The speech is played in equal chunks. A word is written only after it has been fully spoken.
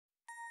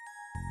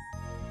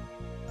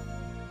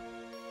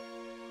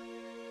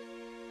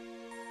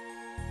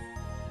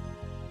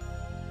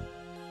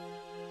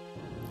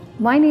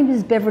My name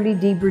is Beverley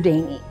D.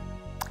 Burdeyney.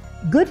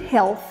 Good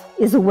health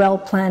is a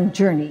well-planned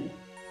journey,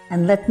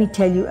 and let me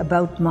tell you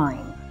about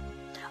mine.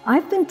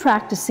 I've been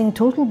practicing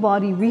total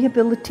body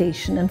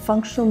rehabilitation and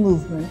functional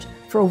movement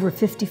for over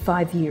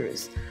 55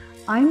 years.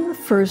 I'm the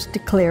first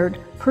declared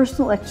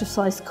personal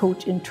exercise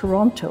coach in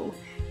Toronto,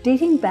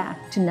 dating back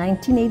to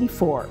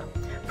 1984,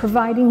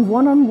 providing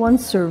one-on-one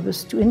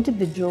service to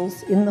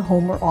individuals in the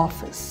home or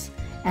office,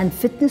 and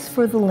fitness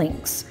for the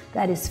links,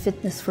 that is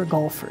fitness for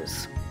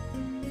golfers.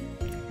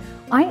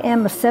 I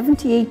am a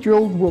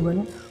 78-year-old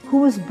woman who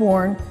was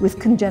born with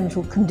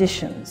congenital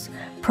conditions,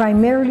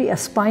 primarily a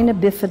spina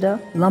bifida,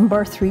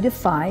 lumbar 3 to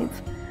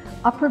 5,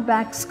 upper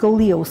back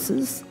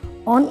scoliosis,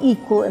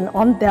 unequal and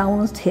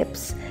unbalanced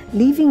hips,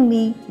 leaving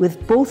me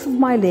with both of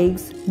my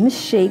legs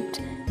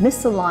misshaped,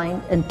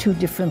 misaligned, and 2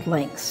 different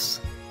lengths.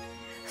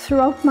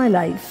 Throughout my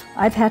life,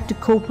 I've had to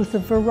cope with a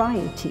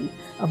variety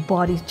of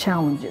body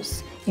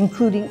challenges,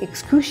 including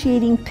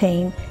excruciating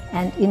pain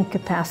and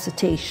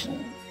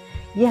incapacitation.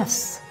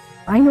 Yes,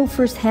 I know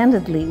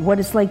first-handedly what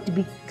it's like to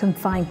be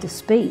confined to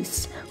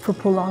space for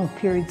prolonged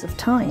periods of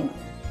time,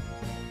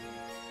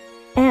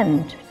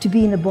 and to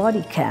be in a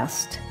body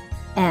cast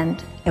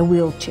and a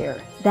wheelchair.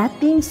 That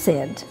being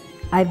said,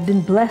 I've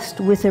been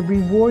blessed with a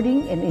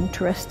rewarding and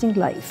interesting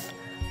life.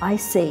 I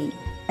say,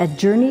 a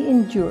journey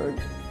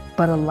endured,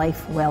 but a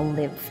life well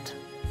lived.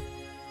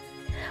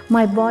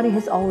 My body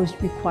has always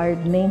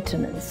required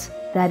maintenance,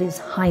 that is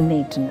high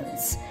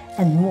maintenance,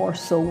 and more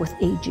so with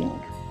aging.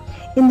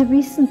 In the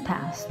recent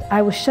past,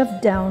 I was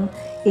shoved down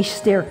a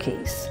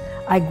staircase.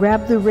 I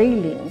grabbed the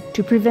railing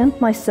to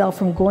prevent myself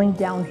from going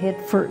down head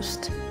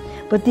first,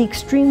 but the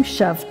extreme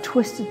shove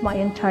twisted my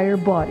entire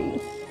body,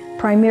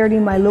 primarily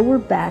my lower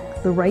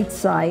back, the right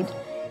side,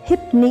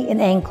 hip, knee, and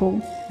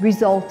ankle,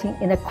 resulting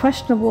in a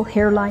questionable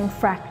hairline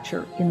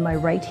fracture in my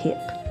right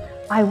hip.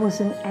 I was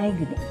in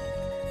agony.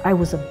 I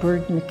was a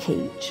bird in a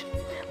cage.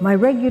 My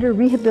regular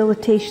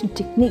rehabilitation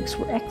techniques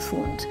were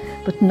excellent,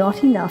 but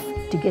not enough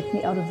to get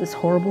me out of this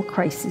horrible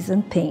crisis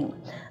and pain.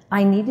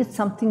 I needed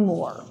something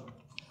more,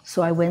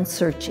 so I went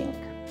searching.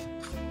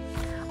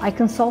 I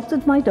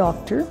consulted my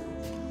doctor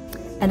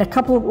and a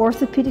couple of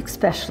orthopedic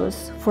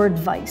specialists for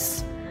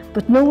advice,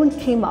 but no one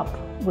came up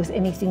with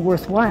anything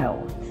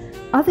worthwhile,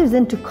 other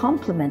than to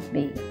compliment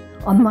me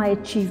on my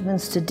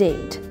achievements to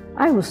date.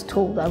 I was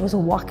told I was a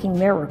walking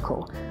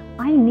miracle.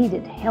 I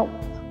needed help,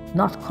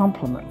 not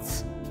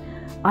compliments.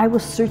 I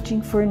was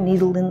searching for a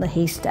needle in the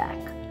haystack.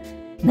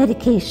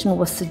 Medication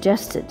was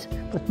suggested,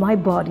 but my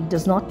body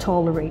does not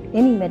tolerate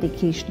any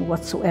medication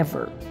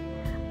whatsoever.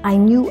 I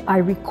knew I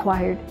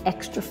required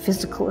extra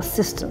physical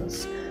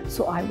assistance,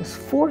 so I was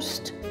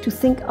forced to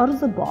think out of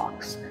the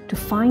box, to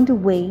find a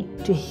way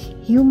to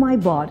heal my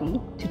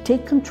body, to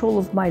take control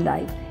of my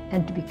life,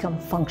 and to become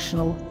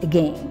functional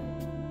again.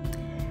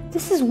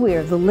 This is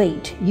where the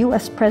late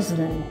US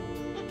President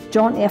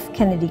John F.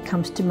 Kennedy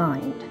comes to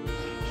mind.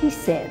 He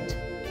said,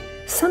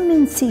 "Some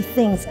men see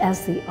things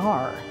as they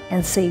are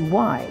and say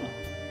why.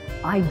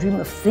 I dream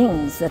of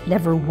things that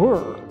never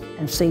were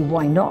and say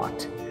why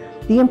not.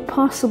 The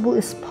impossible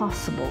is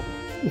possible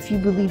if you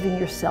believe in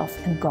yourself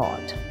and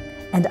God."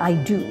 And I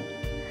do.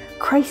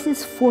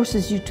 Crisis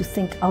forces you to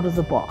think out of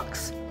the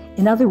box.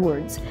 In other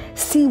words,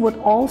 see what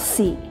all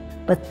see,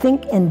 but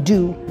think and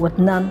do what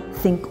none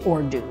think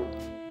or do.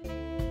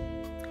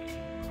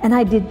 And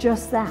I did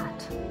just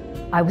that.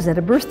 I was at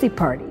a birthday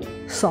party,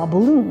 saw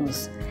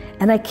balloons,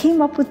 and I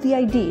came up with the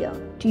idea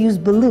to use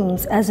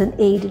balloons as an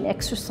aid in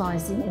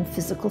exercising and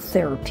physical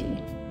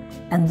therapy.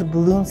 And the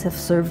balloons have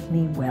served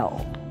me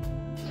well.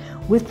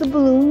 With the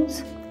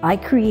balloons, I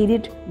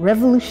created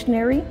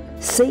revolutionary,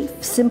 safe,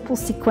 simple,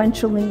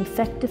 sequential, and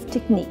effective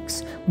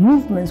techniques,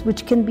 movements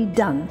which can be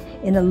done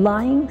in a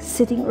lying,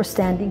 sitting, or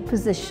standing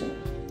position.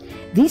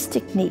 These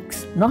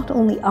techniques not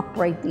only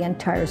upright the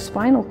entire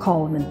spinal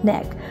column and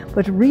neck,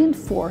 but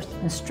reinforce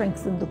and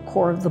strengthen the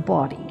core of the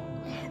body.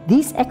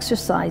 These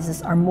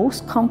exercises are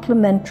most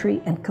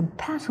complementary and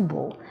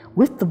compatible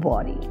with the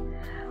body.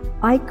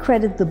 I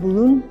credit the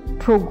balloon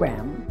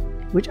program,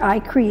 which I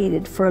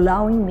created, for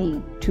allowing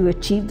me to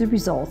achieve the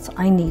results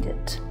I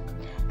needed.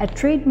 A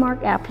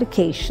trademark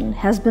application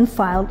has been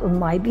filed on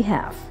my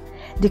behalf,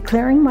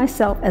 declaring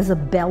myself as a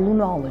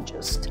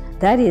balloonologist.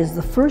 That is,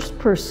 the first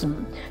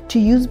person to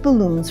use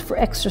balloons for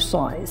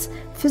exercise,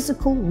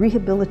 physical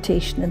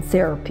rehabilitation, and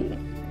therapy.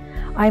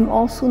 I am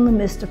also in the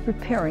midst of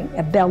preparing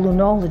a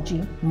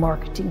balloonology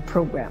marketing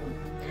program.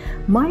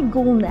 My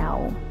goal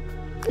now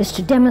is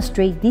to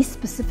demonstrate these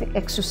specific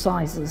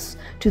exercises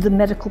to the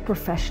medical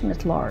profession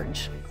at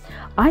large.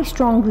 I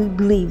strongly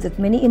believe that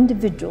many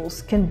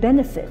individuals can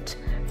benefit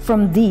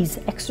from these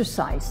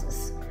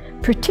exercises,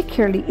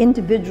 particularly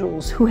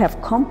individuals who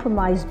have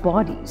compromised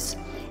bodies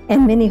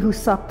and many who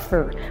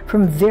suffer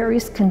from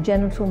various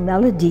congenital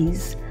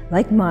maladies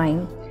like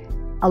mine,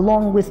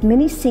 along with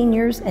many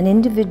seniors and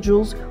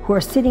individuals who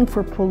are sitting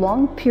for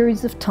prolonged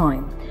periods of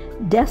time,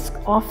 desk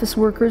office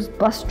workers,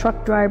 bus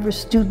truck drivers,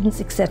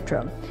 students,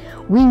 etc.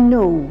 We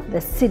know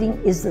that sitting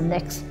is the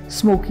next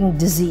smoking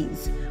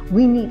disease.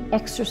 We need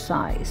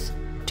exercise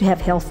to have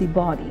healthy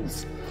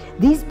bodies.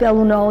 These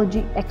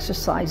balloonology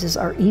exercises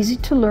are easy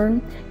to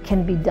learn,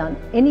 can be done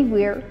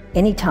anywhere,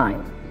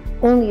 anytime.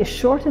 Only a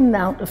short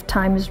amount of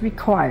time is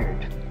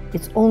required.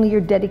 It's only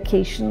your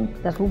dedication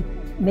that will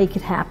make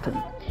it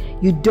happen.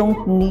 You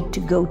don't need to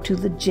go to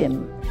the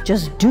gym.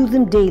 Just do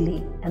them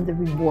daily and the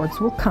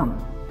rewards will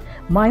come.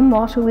 My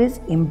motto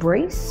is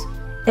embrace,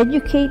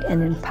 educate,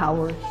 and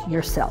empower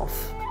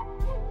yourself.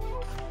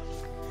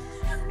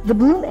 The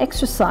balloon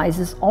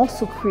exercises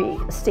also create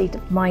a state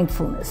of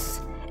mindfulness,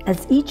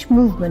 as each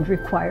movement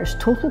requires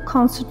total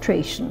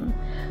concentration,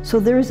 so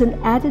there is an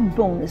added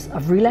bonus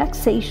of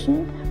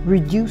relaxation,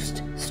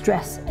 reduced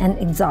stress and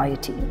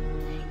anxiety.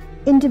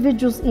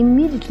 Individuals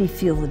immediately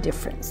feel the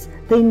difference.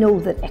 They know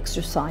that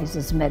exercise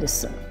is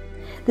medicine.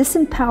 This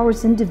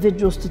empowers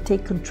individuals to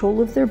take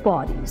control of their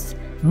bodies,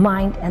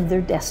 mind, and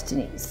their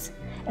destinies.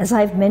 As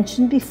I've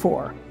mentioned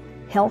before,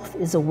 health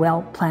is a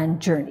well-planned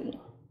journey.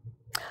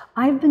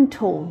 I've been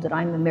told that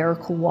I'm a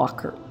miracle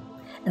walker,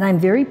 and I'm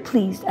very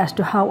pleased as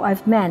to how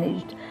I've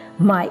managed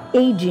my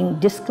aging,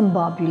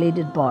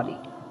 discombobulated body.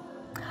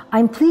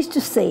 I'm pleased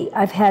to say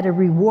I've had a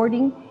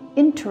rewarding,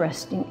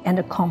 interesting, and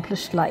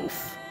accomplished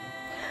life.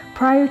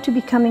 Prior to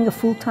becoming a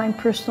full-time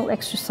personal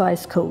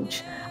exercise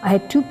coach, I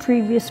had 2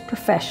 previous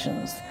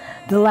professions,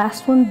 the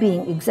last one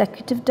being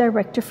Executive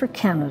Director for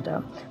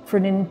Canada for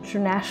an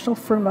international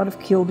firm out of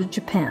Kyoto,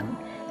 Japan.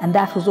 And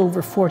that was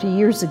over 40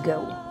 years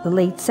ago, the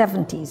late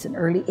 70s and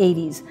early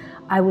 80s.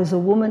 I was a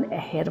woman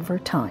ahead of her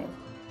time.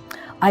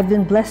 I've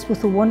been blessed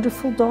with a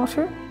wonderful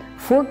daughter,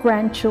 4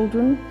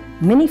 grandchildren,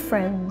 many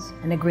friends,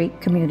 and a great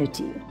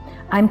community.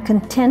 I'm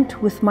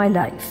content with my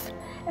life.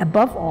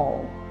 Above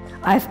all,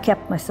 I've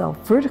kept myself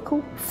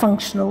vertical,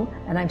 functional,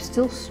 and I'm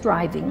still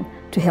striving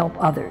to help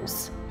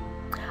others.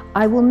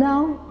 I will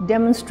now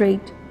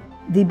demonstrate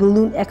the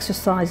balloon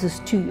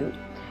exercises to you.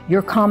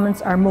 Your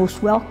comments are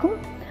most welcome.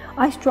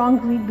 I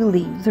strongly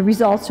believe the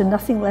results are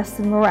nothing less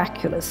than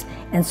miraculous,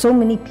 and so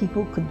many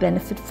people could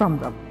benefit from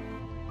them.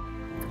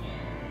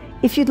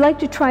 If you'd like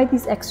to try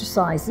these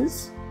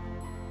exercises,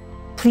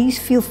 please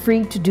feel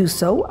free to do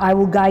so. I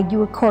will guide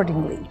you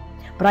accordingly.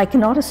 But I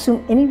cannot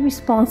assume any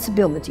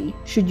responsibility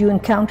should you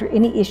encounter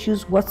any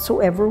issues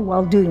whatsoever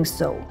while doing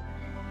so,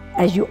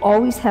 as you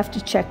always have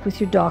to check with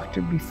your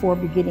doctor before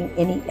beginning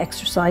any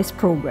exercise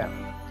program.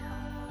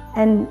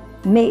 And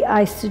may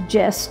I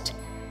suggest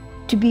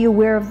to be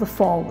aware of the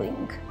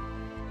following.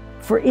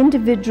 For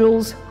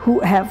individuals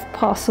who have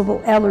possible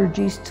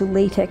allergies to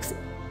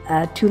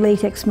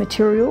latex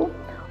material,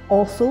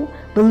 also,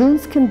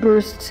 balloons can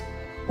burst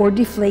or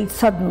deflate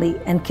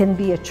suddenly and can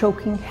be a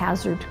choking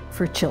hazard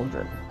for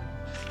children.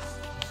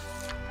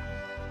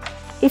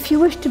 If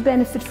you wish to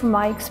benefit from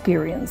my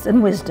experience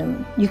and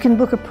wisdom, you can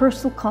book a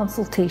personal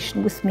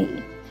consultation with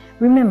me.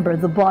 Remember,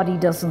 the body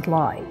doesn't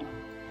lie.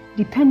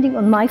 Depending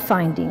on my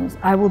findings,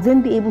 I will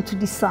then be able to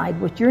decide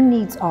what your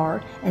needs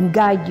are and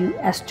guide you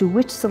as to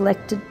which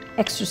selected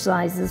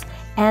exercises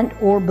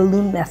and/or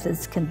balloon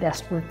methods can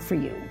best work for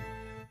you.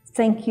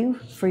 Thank you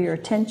for your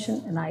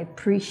attention, and I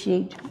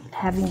appreciate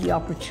having the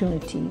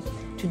opportunity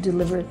to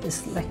deliver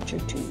this lecture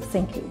to you.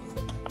 Thank you.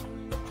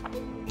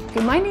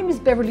 Okay, my name is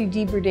Beverley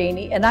D.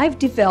 Burdeyney, and I've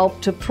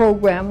developed a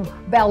program,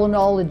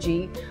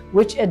 Balloonology,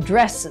 which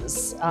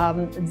addresses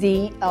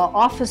the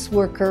office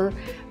worker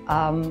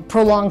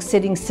prolonged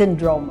sitting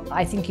syndrome.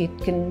 I think it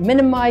can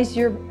minimize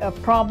your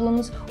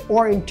problems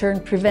or in turn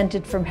prevent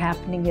it from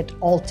happening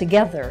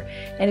altogether.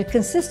 And it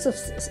consists of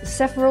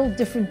several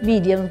different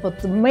mediums, but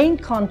the main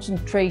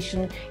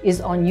concentration is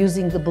on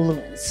using the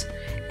balloons.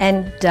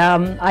 And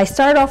I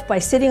start off by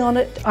sitting on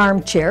an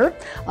armchair.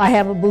 I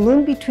have a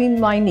balloon between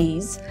my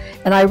knees,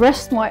 and I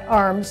rest my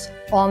arms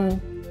on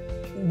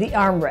the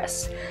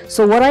armrest.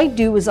 So what I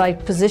do is I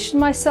position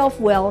myself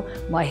well,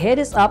 my head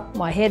is up,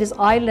 my head is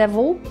eye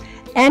level,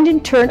 and in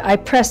turn I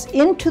press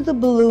into the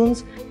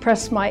balloons,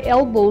 press my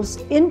elbows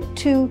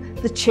into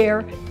the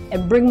chair,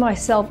 and bring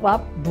myself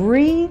up,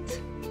 breathe,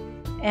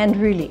 and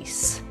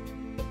release.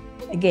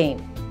 Again,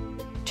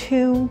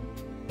 2,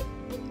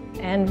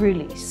 and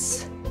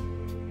release.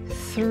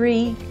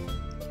 3,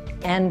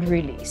 and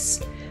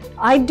release.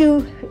 I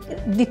do,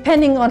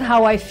 depending on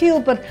how I feel,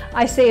 but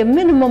I say a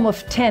minimum of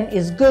 10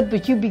 is good,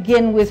 but you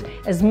begin with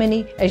as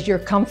many as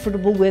you're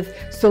comfortable with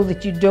so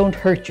that you don't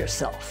hurt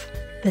yourself.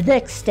 The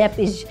next step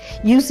is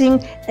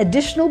using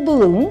additional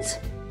balloons,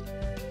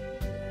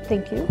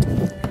 thank you,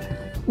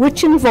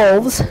 which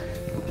involves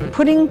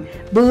putting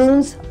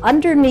balloons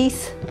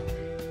underneath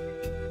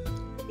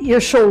your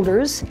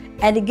shoulders.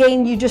 And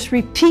again, you just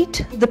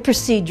repeat the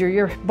procedure.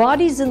 Your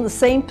body's in the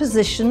same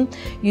position.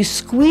 You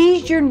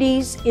squeeze your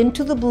knees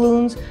into the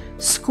balloons,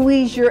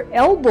 squeeze your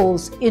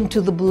elbows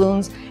into the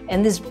balloons,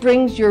 and this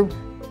brings your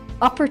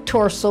upper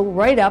torso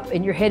right up,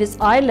 and your head is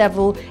eye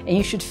level, and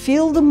you should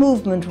feel the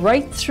movement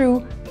right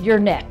through your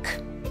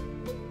neck.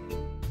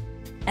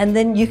 And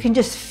then you can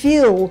just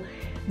feel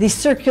the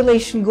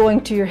circulation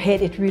going to your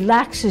head. It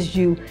relaxes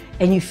you,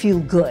 and you feel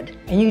good.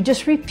 And you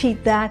just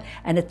repeat that,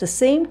 and at the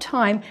same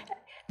time,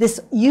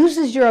 this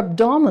uses your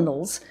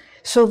abdominals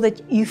so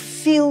that you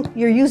feel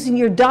you're using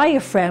your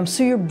diaphragm,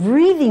 so you're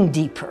breathing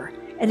deeper,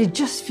 and it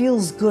just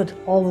feels good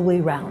all the way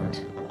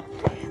around.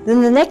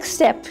 Then the next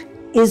step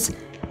is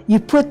you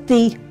put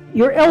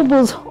your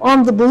elbows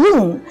on the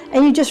balloon,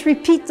 and you just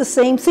repeat the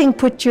same thing.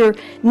 Put your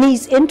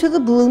knees into the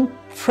balloon,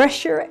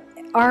 press your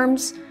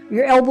arms,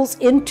 your elbows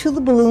into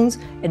the balloons,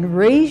 and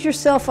raise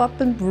yourself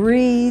up and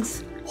breathe,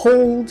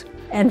 hold,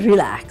 and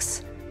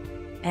relax.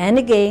 And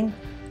again,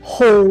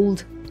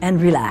 hold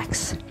and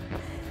relax.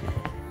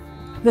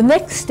 The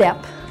next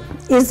step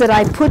is that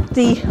I put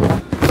the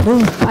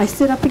balloon, I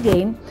sit up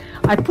again,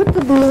 I put the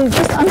balloon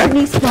just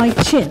underneath my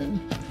chin,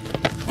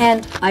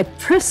 and I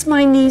press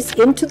my knees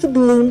into the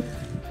balloon,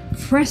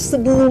 press the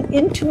balloon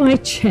into my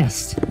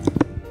chest,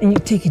 and you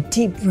take a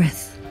deep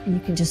breath, and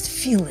you can just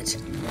feel it,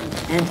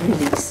 and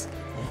release.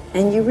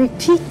 And you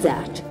repeat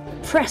that,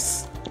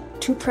 press,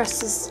 2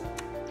 presses,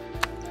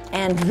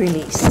 and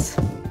release.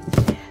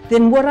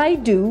 Then what I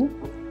do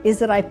is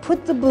that I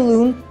put the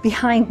balloon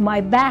behind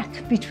my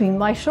back between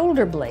my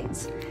shoulder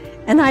blades.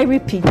 And I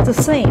repeat the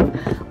same.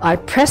 I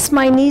press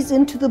my knees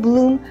into the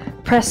balloon,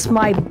 press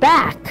my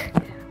back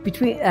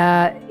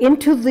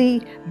into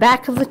the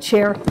back of the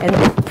chair,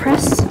 and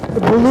press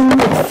the balloon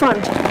in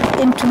front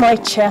into my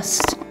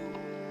chest,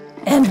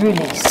 and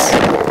release.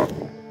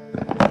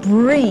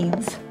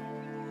 Breathe,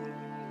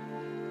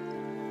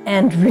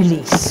 and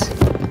release.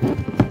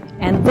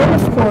 And then,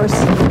 of course,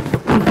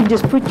 you can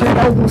just put your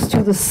elbows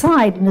to the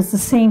side, and it's the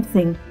same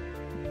thing.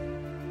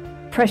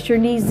 Press your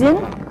knees in,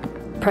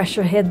 press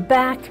your head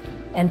back,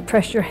 and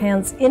press your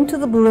hands into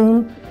the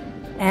balloon,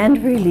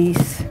 and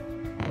release.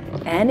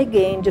 And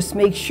again, just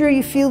make sure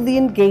you feel the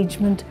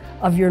engagement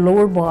of your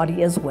lower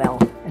body as well,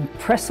 and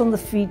press on the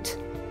feet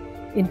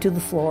into the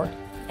floor,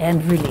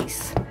 and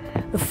release.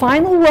 The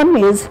final one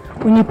is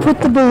when you put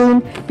the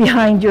balloon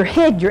behind your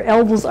head, your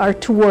elbows are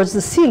towards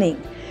the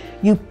ceiling.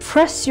 You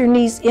press your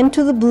knees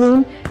into the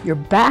balloon, your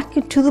back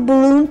into the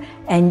balloon,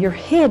 and your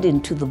head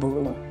into the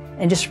balloon.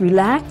 And just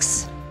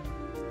relax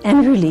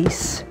and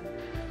release,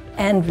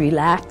 and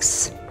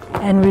relax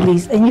and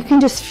release. And you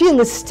can just feel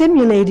it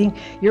stimulating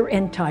your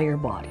entire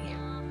body.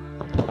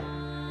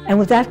 And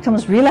with that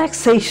comes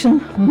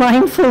relaxation,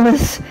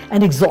 mindfulness,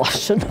 and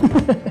exhaustion.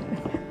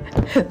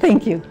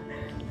 Thank you.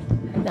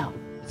 Now,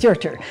 it's your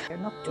turn.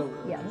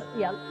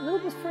 Yeah, a little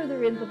bit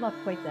further in, but not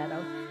quite that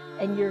out.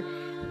 And your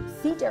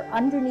feet are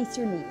underneath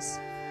your knees,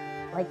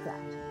 like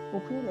that.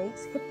 Open your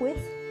legs, hip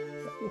width.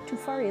 You're too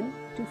far in,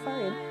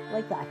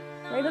 like that.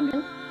 Right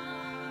under.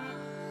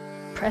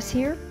 Press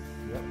here,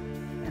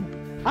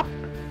 and up,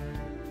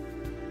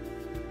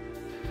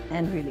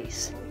 and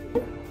release.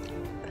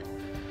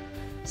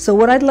 So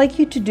what I'd like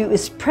you to do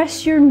is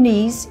press your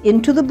knees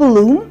into the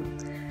balloon,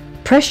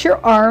 press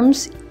your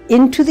arms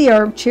into the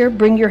armchair,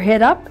 bring your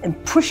head up,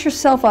 and push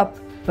yourself up,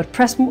 but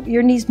press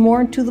your knees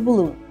more into the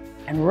balloon.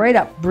 And right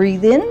up,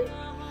 breathe in,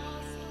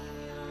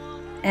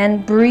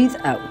 and breathe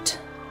out.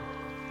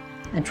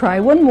 And try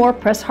one more,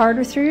 press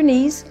harder through your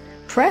knees.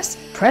 Press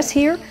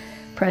here,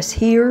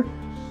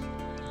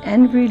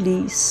 and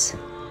release.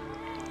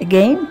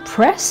 Again,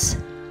 press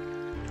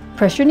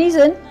your knees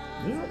in.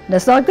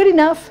 That's not good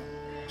enough.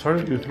 It's hard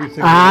to do 3 things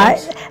at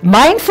once.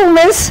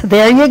 Mindfulness,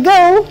 there you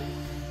go.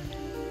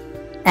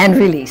 And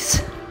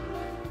release.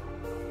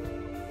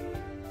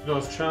 You know,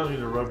 it's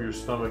challenging to rub your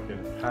stomach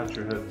and pat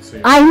your head at the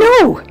same time. I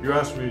know. You're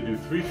asking me to do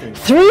 3 things.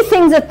 3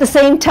 things at the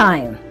same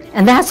time.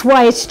 And that's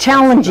why it's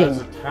challenging.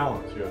 That's a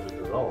talent you have to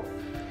develop.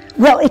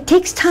 Well, it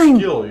takes time.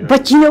 Skill,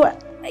 but you know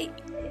what?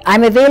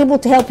 I'm available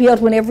to help you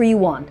out whenever you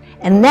want.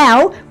 And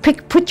now,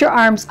 put your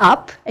arms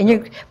up, and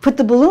you put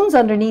the balloons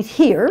underneath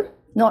here.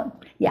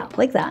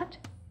 Like that.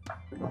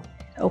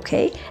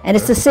 Okay, and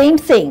it's the same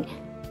thing.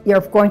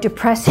 You're going to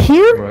press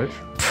here, right.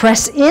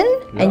 Press in,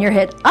 and your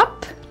head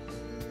up.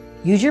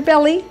 Use your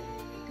belly,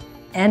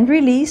 and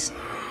release.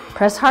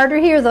 Press harder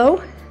here,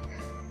 though.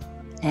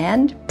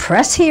 And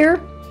press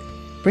here.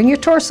 Bring your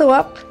torso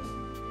up,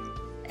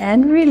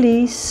 and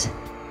release.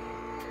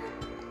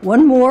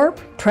 One more.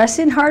 Press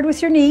in hard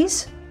with your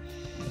knees.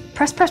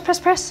 Press, press, press,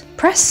 press,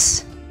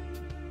 press,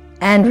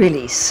 and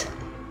release.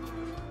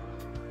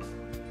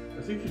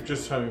 I think you're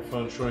just having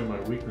fun showing my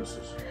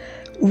weaknesses.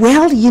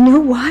 Well, you know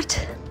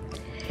what?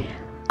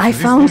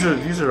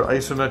 These are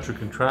isometric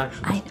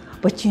contractions. I know,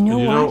 but you know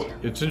what?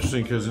 It's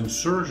interesting because in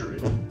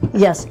surgery,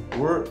 yes,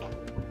 we're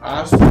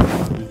asked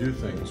to do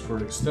things for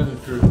an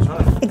extended period of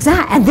time.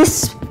 Exactly, and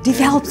this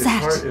develops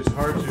that. It's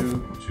hard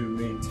to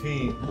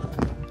maintain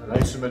an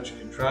isometric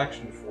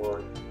contraction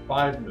for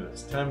 5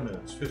 minutes, 10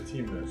 minutes,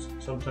 15 minutes,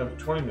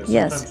 sometimes 20 minutes,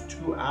 yes. Sometimes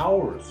 2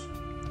 hours.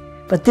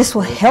 But this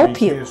will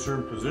help you. In a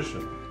certain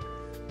position.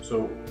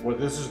 So what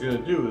this is going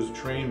to do is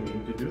train me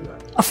to do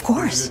that. Of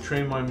course. It's going to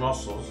train my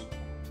muscles.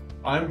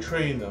 I'm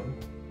training them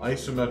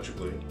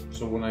isometrically,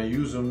 so when I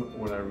use them,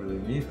 when I really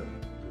need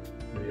them,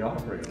 in the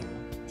operating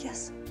room,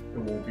 yes, it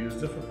won't be as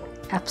difficult.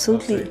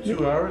 Absolutely. I'll say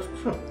 2 hours.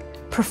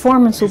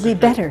 Performance will be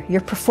better.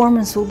 Your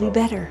performance will be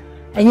better,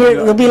 and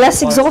you'll be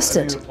less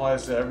exhausted. I think it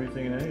applies to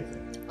everything and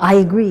anything. I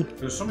agree.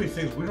 There's so many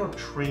things we don't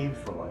train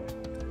for life.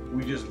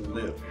 We just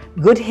live.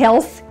 Good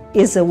health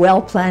is a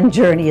well-planned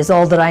journey, is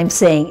all that I'm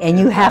saying, and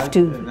you have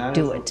to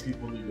do it. What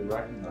people need to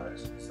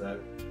recognize is that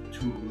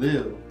to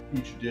live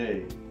each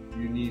day,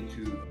 you need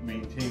to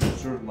maintain a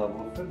certain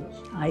level of fitness.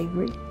 I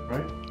agree.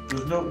 Right?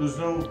 There's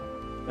no,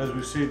 as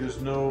we say,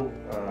 there's no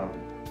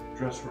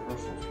dress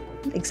rehearsals.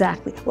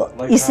 Exactly. Well,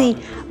 Life you see,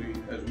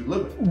 as we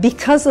live it.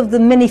 because of the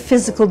many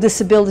physical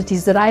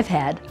disabilities that I've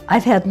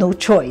had no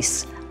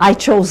choice. I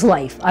chose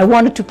life. I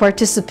wanted to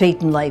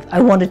participate in life.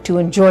 I wanted to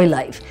enjoy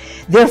life.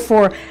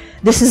 Therefore,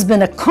 this has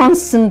been a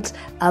constant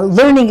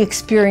learning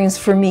experience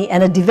for me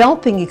and a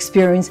developing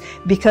experience,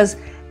 because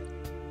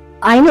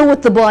I know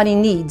what the body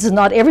needs, and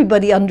not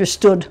everybody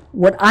understood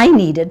what I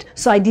needed,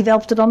 so I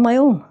developed it on my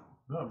own.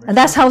 No, and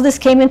that's how this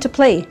came into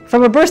play,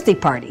 from a birthday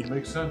party.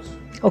 Makes sense.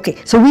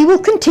 Okay, so we will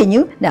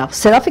continue. Now,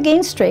 sit up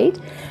again straight.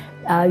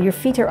 Your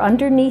feet are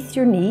underneath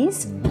your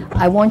knees.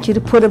 I want you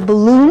to put a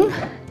balloon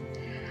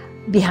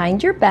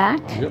behind your back.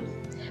 Yep.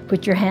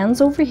 Put your hands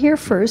over here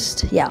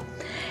first. Yeah.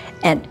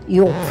 And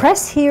you'll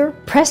press here,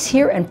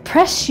 and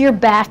press your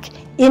back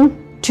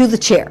into the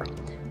chair.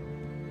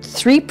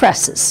 3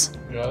 presses.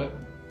 Got it.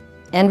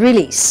 And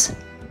release.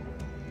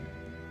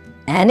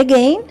 And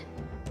again,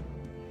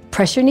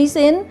 press your knees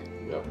in.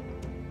 Yep.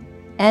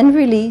 And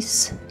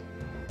release.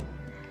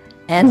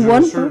 And is there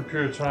one a certain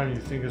period of time you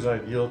think is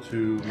ideal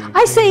to maintain?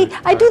 I say,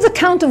 I do the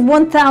count of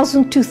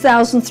 1,000,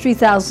 2,000,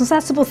 3,000. So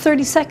that's about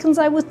 30 seconds,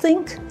 I would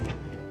think.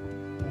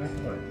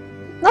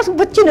 Not,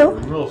 but you know. A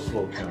real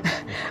slow count.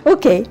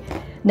 Okay,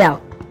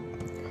 now,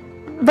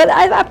 but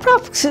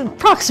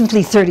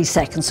approximately 30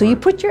 seconds. So you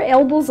put your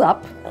elbows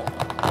up,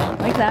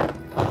 like that.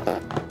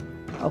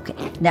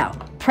 Okay, now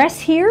press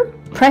here.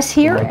 Am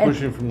I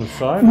pushing from the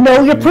side?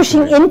 No, you're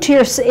pushing into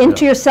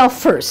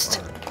yourself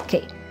first.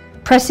 Okay,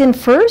 press in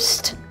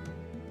first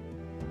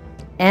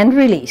and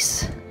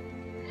release.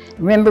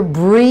 Remember,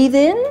 breathe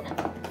in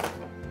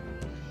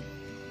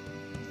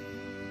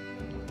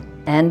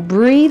and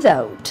breathe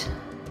out.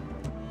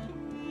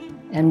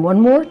 And one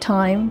more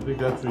time. I think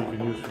that's what you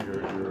can use for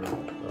your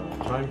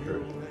time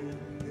period.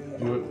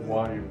 Do it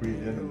while you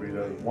breathe in and breathe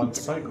out. One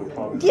cycle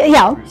probably.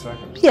 Yeah. 3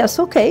 seconds. Yes,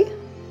 okay.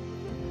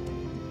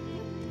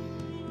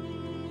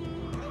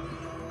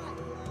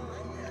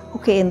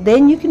 Okay, and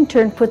then you can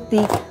put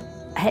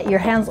your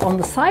hands on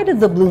the side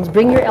of the balloons,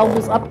 bring your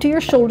elbows up to your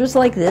shoulders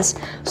like this.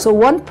 So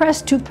 1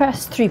 press, 2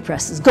 press, 3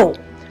 presses. Go.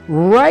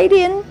 Right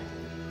in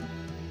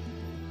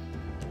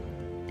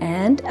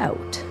and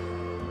out.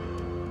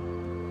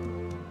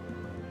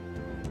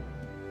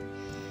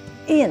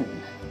 In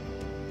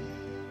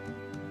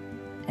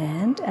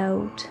and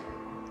out.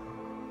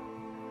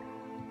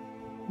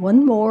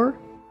 One more.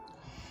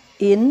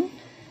 In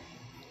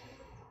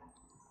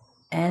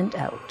and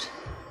out.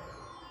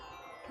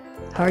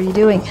 How are you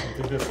doing? I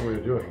think that's the way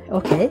to do it.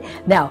 Okay,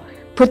 now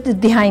put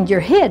it behind your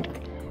head.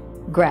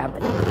 Grab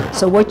it.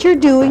 So what you're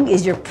doing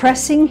is you're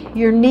pressing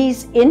your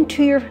knees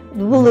into your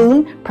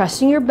balloon,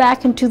 pressing your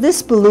back into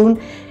this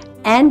balloon,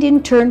 and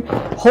in turn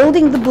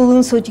holding the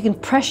balloon so that you can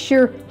press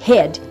your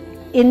head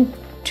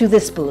into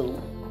this balloon.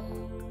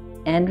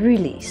 And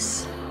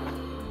release.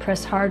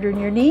 Press harder in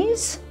your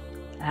knees.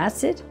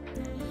 That's it.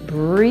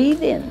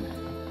 Breathe in.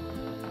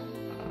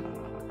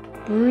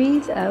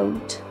 Breathe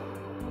out.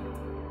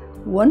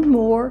 One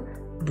more.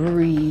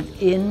 Breathe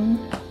in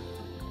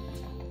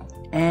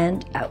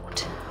and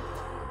out.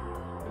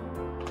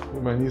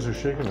 Well, my knees are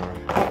shaking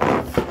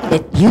already.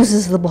 It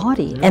uses the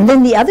body. Yeah. And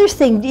then the other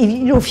thing,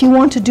 if you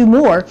want to do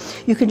more,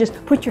 you can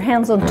just put your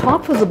hands on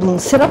top of the balloon,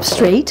 sit up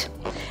straight,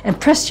 and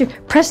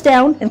press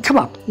down and come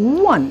up.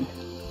 1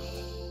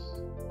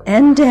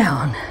 and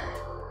down.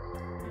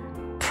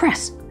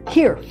 Press.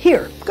 Here,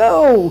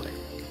 go.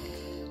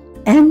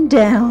 And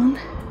down.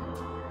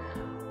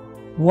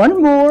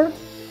 One more.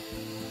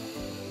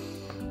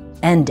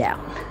 And down.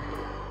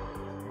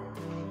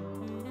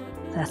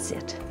 That's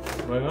it.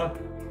 Right on.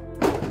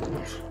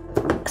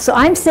 So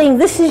I'm saying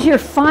this is your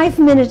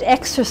 5-minute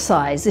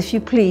exercise, if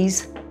you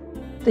please,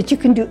 that you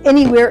can do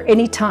anywhere,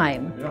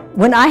 anytime. Yeah.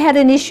 When I had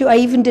an issue, I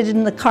even did it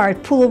in the car.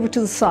 I'd pull over to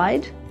the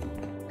side,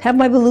 have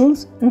my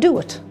balloons, and do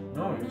it.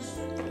 No, it's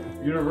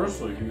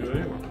universal. You can do it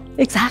anywhere.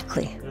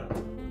 Exactly. Yeah.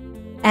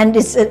 And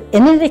it's an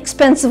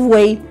inexpensive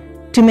way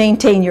to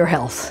maintain your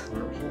health.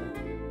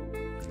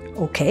 100%.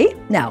 Okay,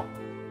 now,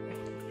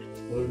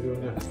 What are we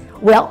doing next?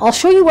 well, I'll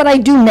show you what I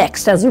do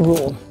next as a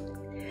rule.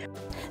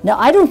 Now,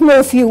 I don't know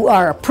if you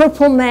are a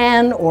purple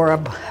man or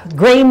a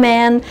gray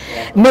man,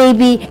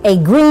 maybe a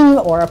green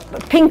or a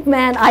pink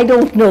man, I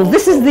don't know.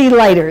 This is the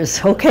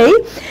lighters, okay?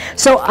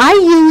 So I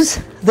use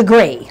the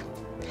gray.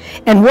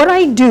 And what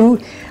I do,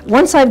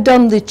 once I've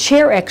done the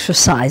chair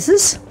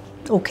exercises,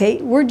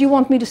 okay, where do you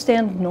want me to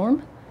stand,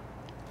 Norm?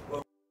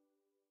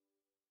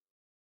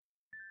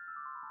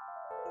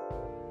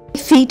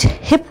 Feet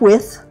hip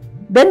width,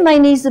 bend my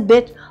knees a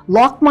bit,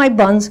 lock my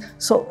buns,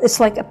 so it's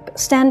like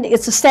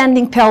it's a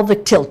standing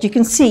pelvic tilt. You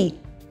can see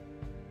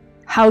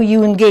how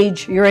you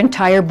engage your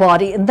entire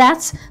body, and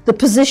that's the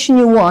position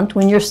you want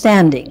when you're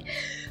standing.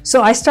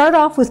 So I start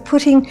off with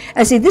putting,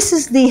 I say this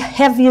is the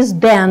heaviest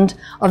band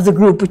of the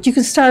group, but you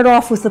can start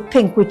off with the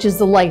pink, which is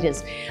the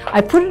lightest.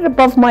 I put it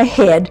above my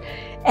head,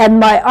 and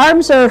my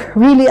arms are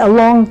really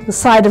along the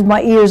side of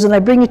my ears, and I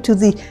bring it to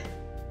the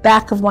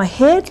back of my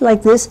head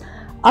like this,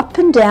 up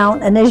and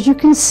down, and as you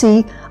can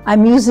see,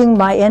 I'm using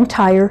my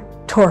entire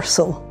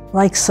torso,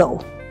 like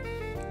so.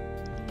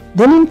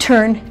 Then in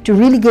turn, to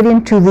really get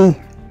into the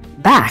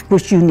back,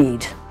 which you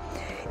need,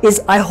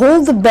 is I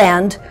hold the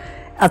band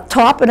at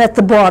top and at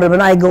the bottom,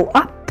 and I go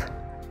up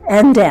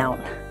and down,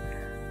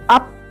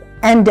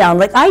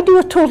 like I do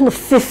a total of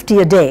 50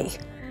 a day.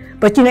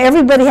 But you know,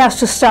 everybody has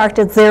to start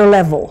at their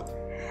level,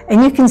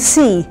 and you can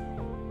see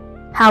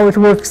how it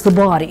works the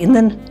body. And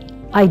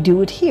then I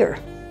do it here.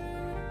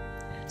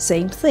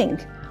 Same thing.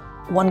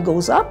 One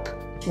goes up,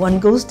 one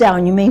goes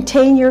down. You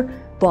maintain your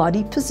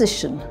body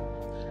position,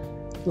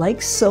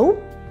 like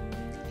so.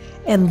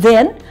 And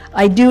then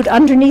I do it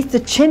underneath the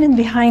chin and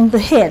behind the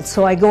head.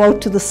 So I go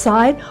out to the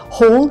side,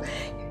 hold.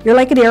 You're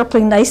like an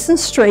airplane, nice and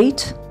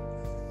straight.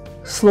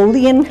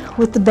 Slowly in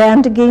with the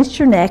band against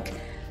your neck.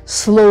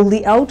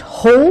 Slowly out,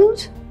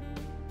 hold,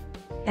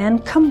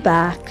 and come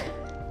back.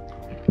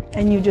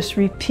 And you just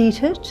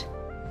repeat it,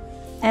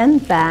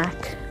 and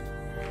back,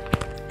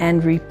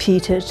 and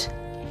repeat it,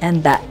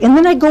 and back. And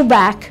then I go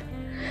back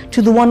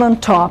to the one on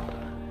top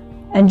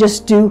and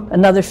just do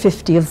another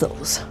 50 of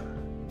those. Do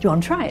you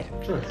want to try it?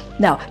 Sure.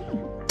 Now,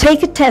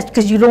 take a test,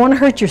 because you don't want to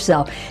hurt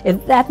yourself.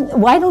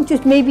 Why don't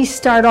you maybe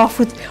start off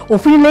with,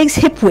 open your legs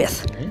hip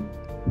width.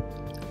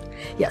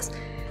 Yes.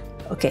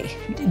 Okay.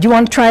 Do you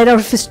want to try it out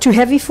if it's too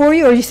heavy for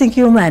you, or do you think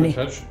you'll manage?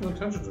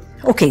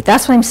 Okay,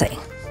 that's what I'm saying.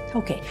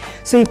 Okay.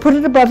 So you put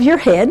it above your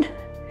head.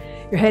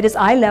 Your head is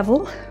eye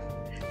level.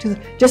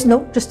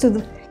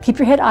 Keep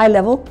your head eye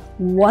level.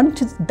 1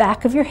 to the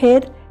back of your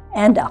head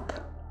and up.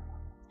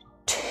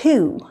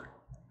 2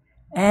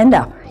 and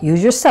up.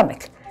 Use your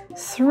stomach.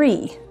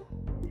 3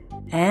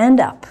 and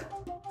up.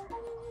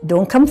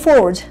 Don't come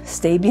forward.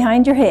 Stay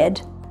behind your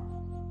head.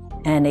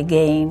 And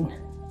again,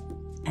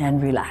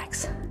 and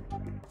relax.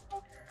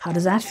 How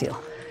does that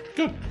feel?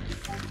 Good.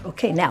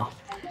 Okay, now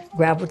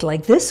grab it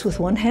like this with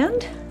one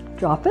hand.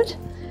 Drop it.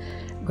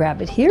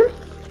 Grab it here.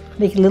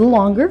 Make it a little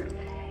longer.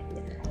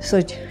 So,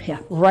 yeah,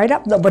 right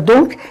up. But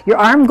don't, your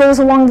arm goes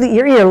along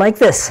your ear like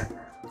this.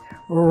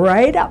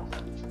 Right up.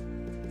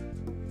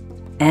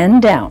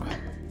 And down.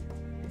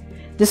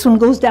 This one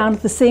goes down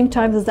at the same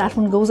time as that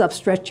one goes up.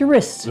 Stretch your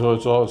wrists. So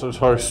it's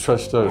hard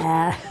stretched out.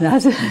 I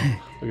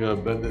gotta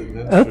bend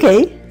it.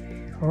 Okay,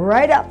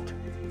 right up.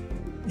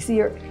 You see,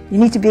 you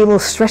need to be able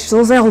to stretch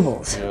those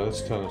elbows. Yeah,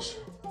 that's tennis.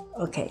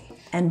 Okay,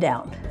 and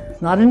down.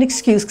 Not an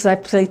excuse, because I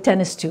play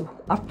tennis too.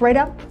 Up, right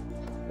up,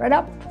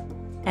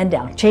 and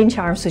down. Change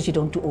arms so you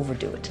don't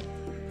overdo it.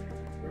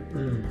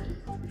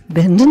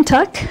 Bend and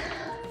tuck,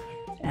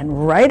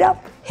 and right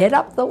up. Head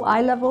up though,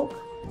 eye level.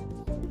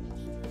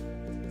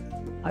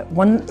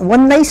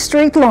 One nice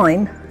straight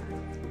line,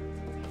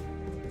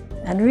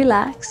 and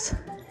relax,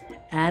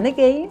 and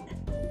again,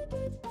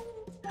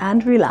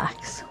 and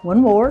relax.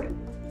 One more.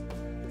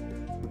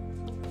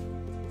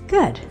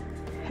 Good.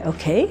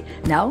 Okay,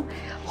 now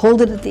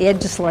hold it at the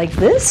edge just like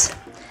this,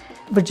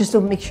 but just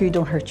don't make sure you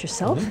don't hurt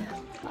yourself.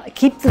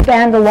 Keep the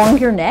band along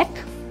your neck,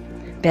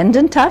 bend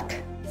and tuck,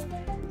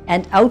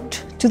 and out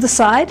to the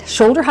side,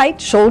 shoulder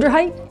height, shoulder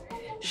height,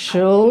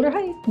 shoulder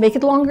height. Make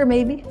it longer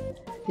maybe.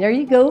 There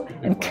you go.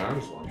 And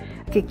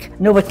okay,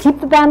 no, but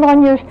keep the band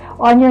on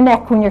your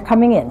neck when you're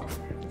coming in.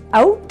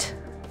 Out,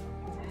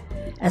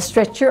 and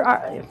stretch your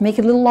arm. Make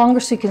it a little longer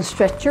so you can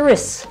stretch your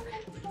wrists.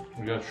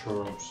 We got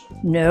short arms.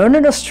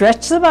 No,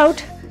 stretch them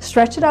out.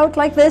 Stretch it out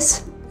like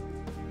this.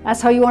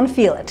 That's how you want to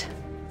feel it.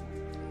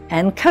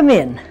 And come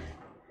in.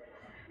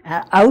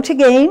 Out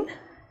again.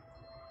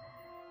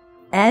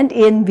 And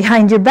in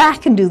behind your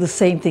back, and do the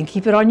same thing.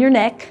 Keep it on your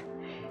neck.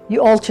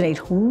 You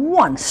alternate.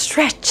 1,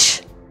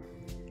 stretch.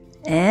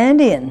 And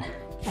in.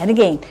 And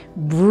again,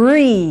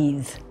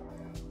 breathe.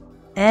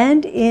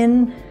 And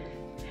in.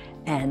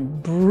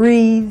 And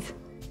breathe.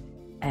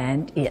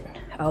 And in.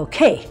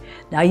 Okay,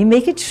 now you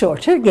make it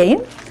shorter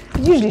again,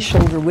 usually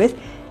shoulder width,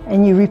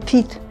 and you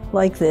repeat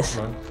like this.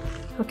 Right.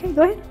 Okay,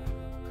 go ahead.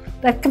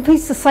 That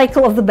completes the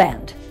cycle of the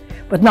band,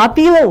 but not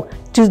below,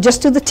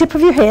 just to the tip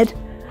of your head,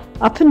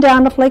 up and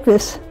down, up like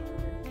this.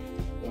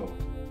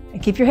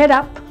 And keep your head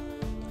up,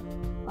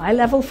 eye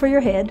level for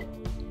your head,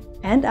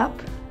 and up.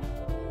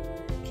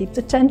 Keep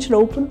the tension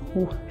open.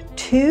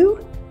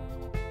 2,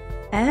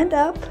 and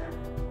up,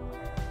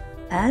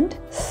 and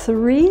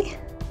 3,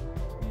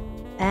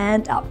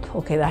 and up.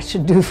 Okay, that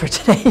should do for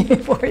today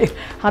for you.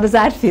 How does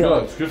that feel? No,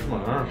 it's good for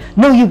my arm.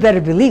 No, you better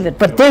believe it,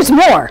 but there's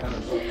more.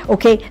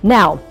 Okay,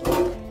 now,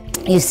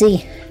 you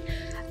see,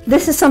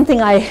 this is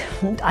something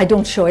I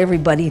don't show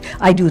everybody.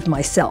 I do it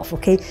myself,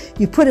 okay?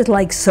 You put it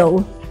like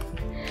so,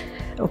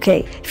 okay,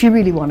 if you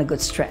really want a good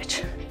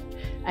stretch.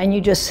 And you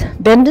just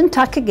bend and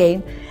tuck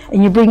again,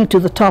 and you bring it to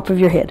the top of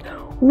your head.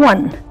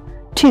 1,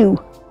 2,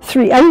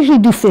 3. I usually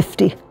do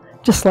 50.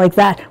 just like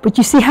that. But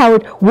you see how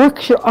it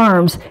works your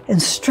arms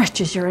and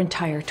stretches your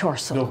entire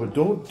torso. No, but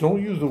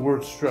don't use the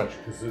word stretch,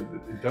 because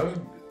it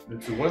doesn't.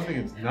 It's the one thing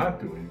it's not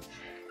doing.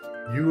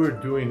 You are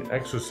doing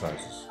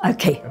exercises.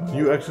 Okay. And when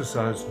you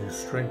exercise, you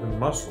strengthen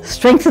muscles.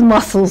 Strengthen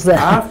muscles then.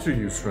 After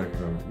you strengthen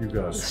them, you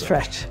gotta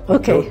stretch.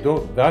 Okay.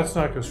 That's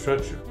not gonna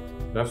stretch you.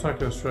 That's not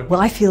gonna stretch you. Well,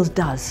 I feel it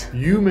does.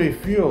 You may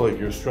feel like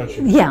you're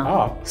stretching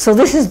up. So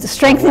this is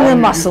strengthening the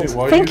muscles.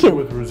 Thank you.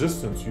 With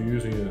resistance, you're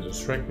using it as a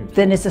strengthening tool.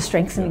 Then it's a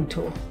strengthening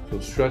tool. So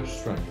stretch,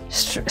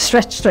 strength.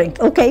 Stretch,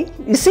 strength. Okay.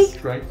 You see?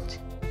 Strength.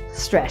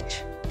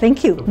 Stretch.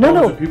 Thank you. The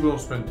problem is that people don't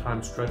spend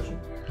time stretching.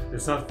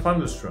 It's not fun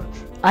to stretch.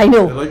 I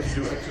know. They like to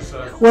do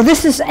exercise. Well,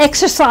 this is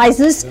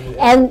exercises,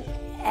 and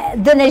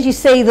then, as you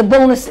say, the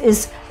bonus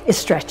is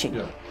stretching.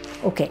 Yeah.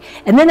 Okay,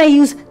 and then I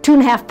use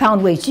 2.5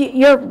 pound weights.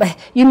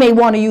 You may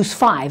want to use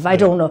 5. I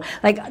don't know.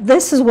 Like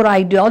this is what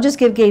I do. I'll just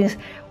give gains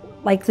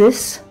like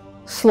this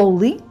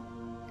slowly.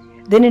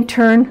 Then in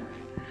turn,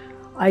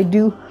 I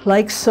do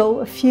like so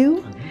a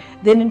few.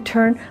 Then in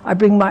turn, I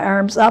bring my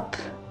arms up,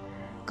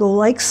 go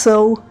like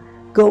so,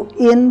 go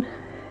in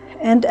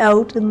and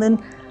out, and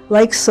then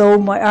like so.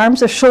 My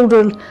arms are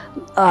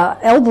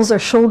elbows are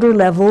shoulder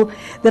level.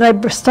 Then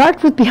I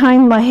start with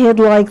behind my head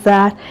like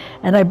that,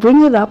 and I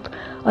bring it up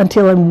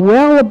until I'm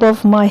well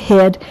above my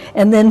head,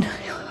 and then,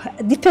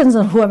 it depends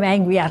on who I'm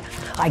angry at,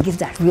 I give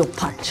that real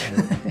punch.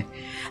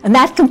 And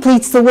that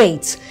completes the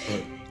weights.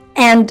 Right.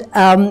 And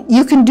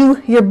you can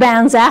do your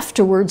bands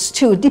afterwards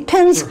too. It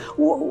depends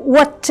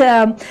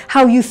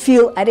how you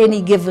feel at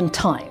any given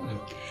time.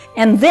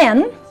 And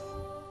then,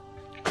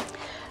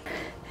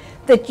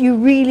 that you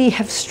really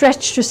have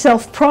stretched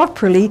yourself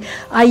properly,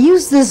 I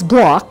use this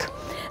block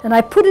and I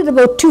put it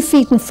about 2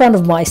 feet in front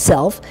of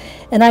myself,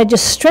 and I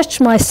just stretch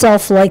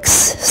myself like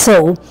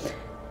so.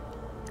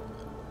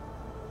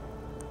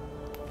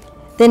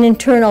 Then in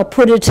turn I'll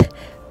put it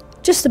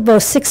just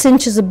about 6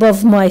 inches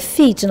above my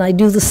feet, and I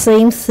do the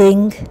same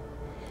thing.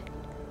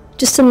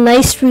 Just a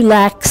nice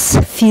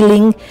relaxed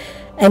feeling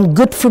and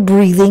good for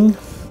breathing,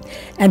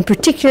 and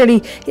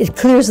particularly it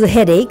clears the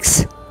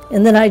headaches.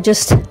 And then I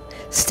just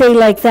stay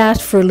like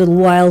that for a little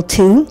while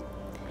too,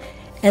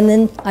 and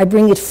then I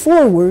bring it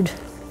forward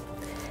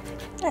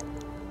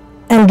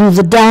and do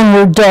the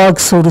downward dog,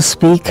 so to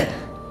speak,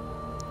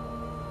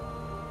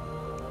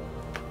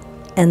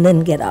 and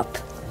then get up.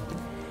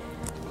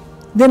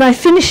 Then I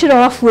finish it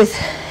off with,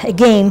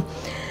 again,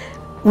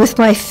 with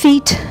my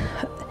feet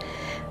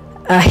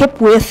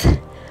hip width.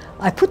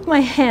 I put my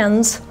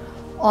hands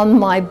on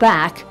my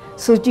back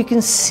so that you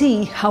can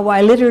see how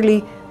I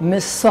literally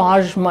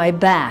massage my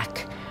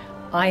back.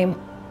 I'm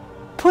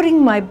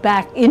putting my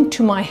back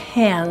into my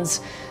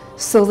hands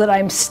so that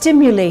I'm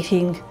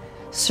stimulating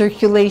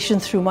circulation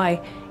through my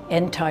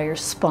entire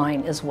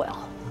spine as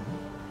well.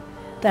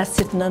 That's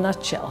it in a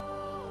nutshell.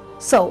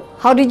 So,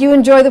 how did you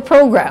enjoy the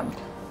program?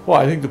 Well,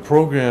 I think the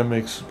program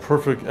makes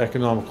perfect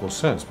economical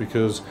sense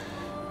because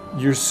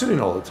you're sitting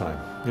all the time,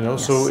 you know,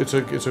 so it's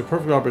a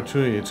perfect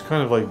opportunity. It's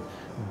kind of like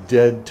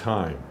dead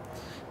time,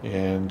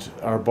 and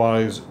our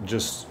bodies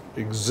just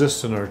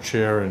exist in our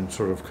chair and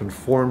sort of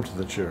conform to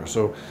the chair.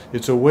 So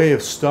it's a way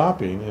of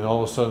stopping and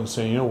all of a sudden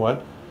saying, you know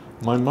what,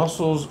 my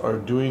muscles are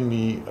doing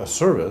me a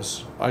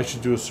service. I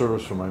should do a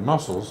service for my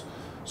muscles.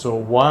 So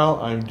while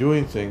I'm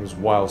doing things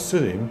while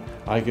sitting,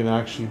 I can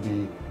actually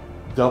be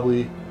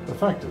doubly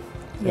effective.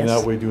 And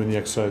that way doing the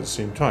exercise at the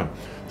same time.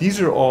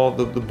 These are all,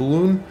 the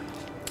balloon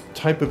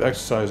type of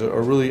exercise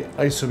are really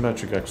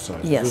isometric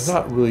exercises. There's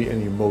not really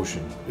any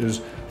motion.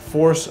 There's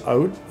force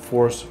out,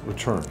 force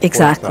return.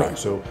 Exactly. Force back.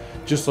 So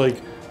just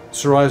like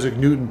Sir Isaac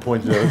Newton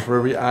pointed out, for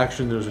every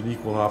action there's an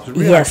equal and opposite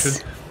reaction.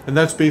 And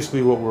that's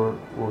basically what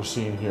we're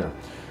seeing here.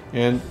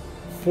 And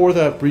for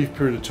that brief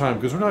period of time,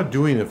 because we're not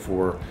doing it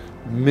for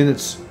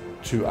minutes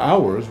to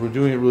hours, we're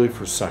doing it really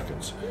for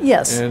seconds.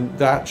 And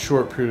that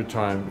short period of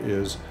time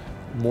is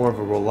more of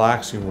a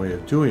relaxing way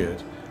of doing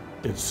it.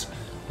 It's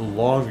the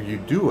longer you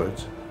do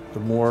it, the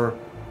more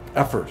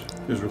effort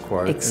is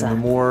required, and the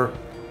more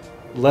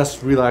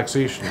less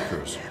relaxation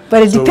occurs.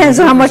 But it depends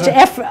on how much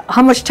effort,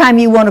 how much time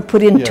you want to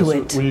put into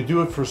it. When you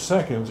do it for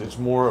seconds, it's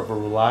more of a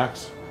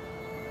relaxed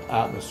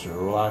atmosphere, a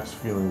relaxed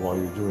feeling while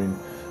you're doing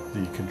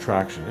the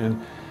contraction,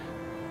 and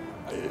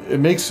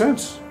it makes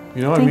sense.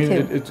 You know, I mean,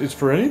 it's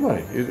for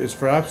anybody. It's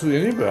for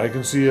absolutely anybody. I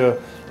can see a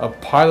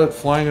pilot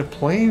flying a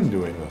plane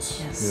doing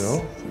this. You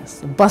know,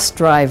 a bus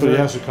driver. But he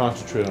has to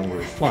concentrate on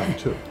where he's flying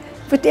too.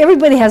 But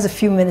everybody has a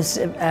few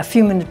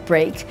minute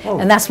break,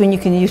 and that's when you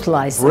can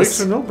utilize breaks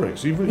this. or no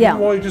breaks, even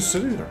while you're just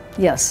sitting there.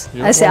 You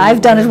know, I say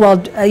I've done it while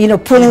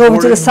pulling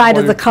over to the side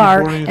of the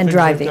car and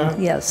driving. Like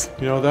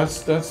you know,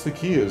 that's the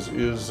key. Is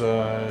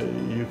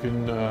you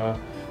can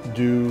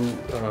do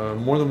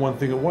more than one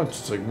thing at once.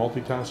 It's like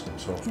multitasking.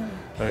 So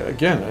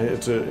again,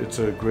 it's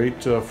a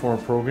great form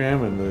of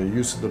program, and the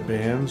use of the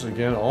bands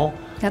again, all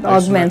that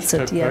augments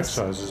it.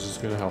 Exercises is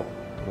going to help.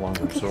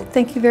 So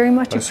thank you very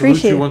much. I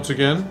Appreciate salute you it. once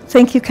again.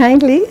 Thank you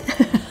kindly.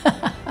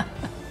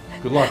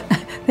 Good luck.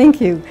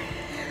 Thank you.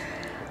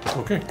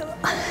 Okay.